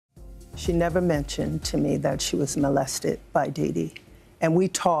She never mentioned to me that she was molested by Dee Dee. And we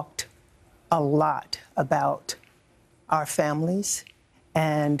talked a lot about our families,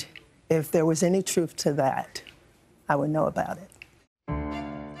 and if there was any truth to that, I would know about it.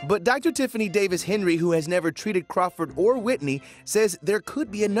 But Dr. Tiffany Davis Henry, who has never treated Crawford or Whitney, says there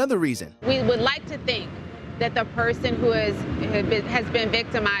could be another reason. We would like to think that the person who has been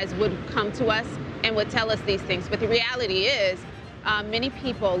victimized would come to us and would tell us these things. But the reality is, many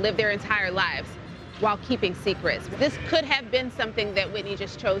people live their entire lives while keeping secrets. This could have been something that Whitney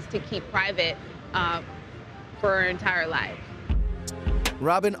just chose to keep private for her entire life.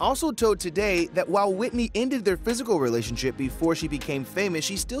 Robyn also told Today that while Whitney ended their physical relationship before she became famous,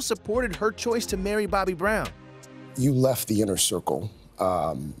 she still supported her choice to marry Bobby Brown. You left the inner circle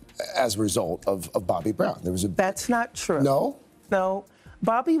as a result of Bobby Brown. There was a... That's not true. No? No.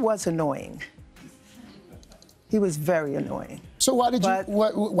 Bobby was annoying. He was very annoying. So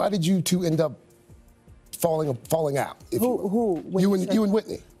why did you two end up falling out? Who? You and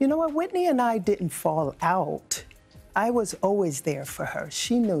Whitney. You know what? Whitney and I didn't fall out. I was always there for her.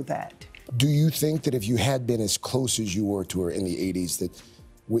 She knew that. Do you think that if you had been as close as you were to her in the 80s, that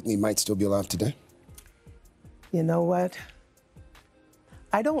Whitney might still be alive today? You know what?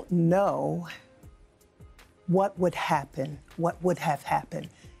 I don't know what would happen, what would have happened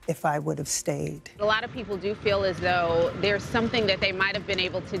if I would have stayed. A lot of people do feel as though there's something that they might have been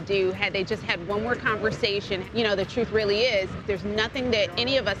able to do had they just had one more conversation. You know, the truth really is there's nothing that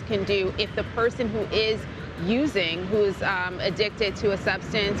any of us can do if the person who is using, who's addicted to a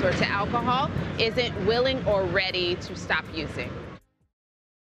substance or to alcohol, isn't willing or ready to stop using.